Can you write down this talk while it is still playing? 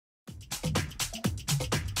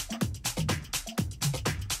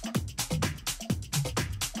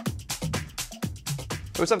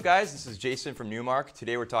Hey, what's up guys? This is Jason from Numark.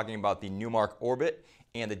 Today we're talking about the Numark Orbit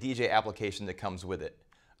and the DJ application that comes with it.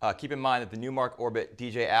 Keep in mind that the Numark Orbit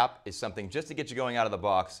DJ app is something just to get you going out of the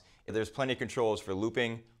box. There's plenty of controls for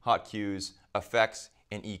looping, hot cues, effects,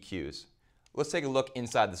 and EQs. Let's take a look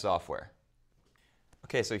inside the software.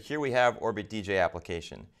 Okay, so here we have Orbit DJ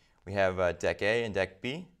application. We have Deck A and Deck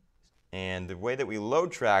B, and the way that we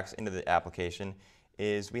load tracks into the application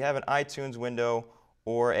is we have an iTunes window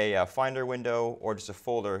or a Finder window or just a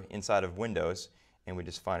folder inside of Windows, and we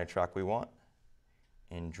just find a track we want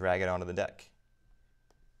and drag it onto the deck.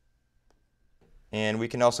 And we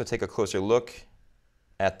can also take a closer look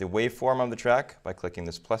at the waveform of the track by clicking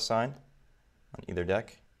this plus sign on either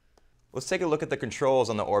deck. Let's take a look at the controls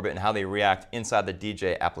on the Orbit and how they react inside the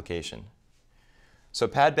DJ application. So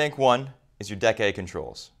Pad Bank 1 is your Deck A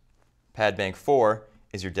controls. Pad Bank 4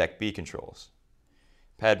 is your Deck B controls.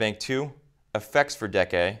 Pad Bank 2, effects for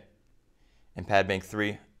Deck A, and Pad Bank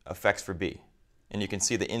 3, effects for B. And you can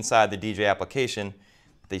see that inside the DJ application,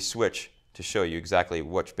 they switch to show you exactly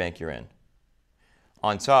which bank you're in.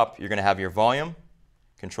 On top, you're going to have your volume,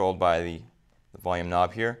 controlled by the volume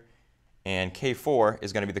knob here, and K4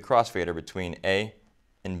 is going to be the crossfader between A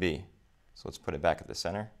and B. So let's put it back at the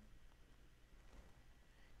center.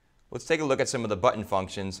 Let's take a look at some of the button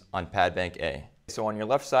functions on Pad Bank A. So on your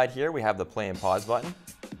left side here, we have the play and pause button,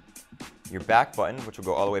 your back button, which will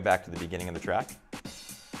go all the way back to the beginning of the track.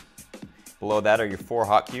 Below that are your 4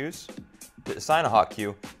 hot cues. To assign a hot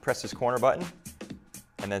cue, press this corner button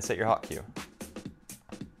and then set your hot cue.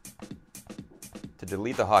 To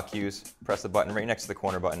delete the hot cues, press the button right next to the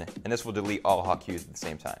corner button, and this will delete all hot cues at the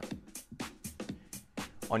same time.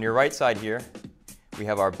 On your right side here, we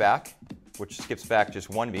have our back, which skips back just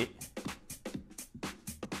 1 beat.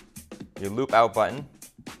 Your loop out button,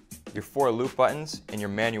 your 4 loop buttons, and your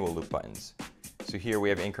manual loop buttons. So here we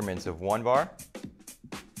have increments of 1 bar,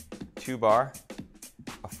 2 bar,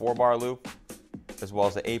 a 4 bar loop, as well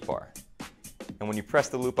as an 8 bar. And when you press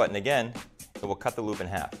the loop button again, it will cut the loop in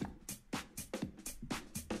half.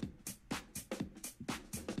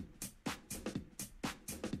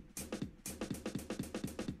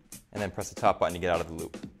 And then press the top button to get out of the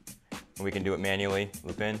loop. And we can do it manually,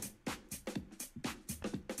 loop in,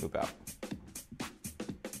 loop out,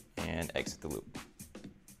 and exit the loop.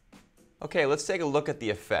 Okay, let's take a look at the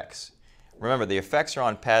effects. Remember, the effects are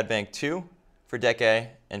on Pad Bank 2 for Deck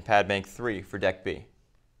A and Pad Bank 3 for Deck B.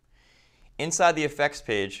 Inside the effects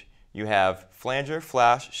page, you have flanger,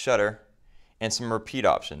 flash, shutter, and some repeat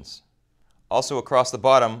options. Also across the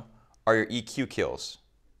bottom are your EQ kills.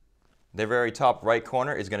 The very top right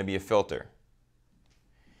corner is going to be a filter.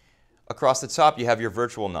 Across the top, you have your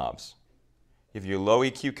virtual knobs. You have your low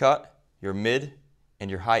EQ cut, your mid, and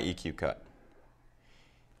your high EQ cut.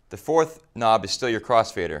 The 4th knob is still your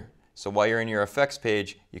crossfader, so while you're in your effects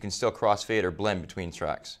page, you can still crossfade or blend between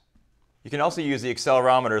tracks. You can also use the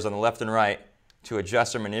accelerometers on the left and right to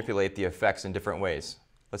adjust or manipulate the effects in different ways.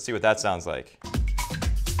 Let's see what that sounds like.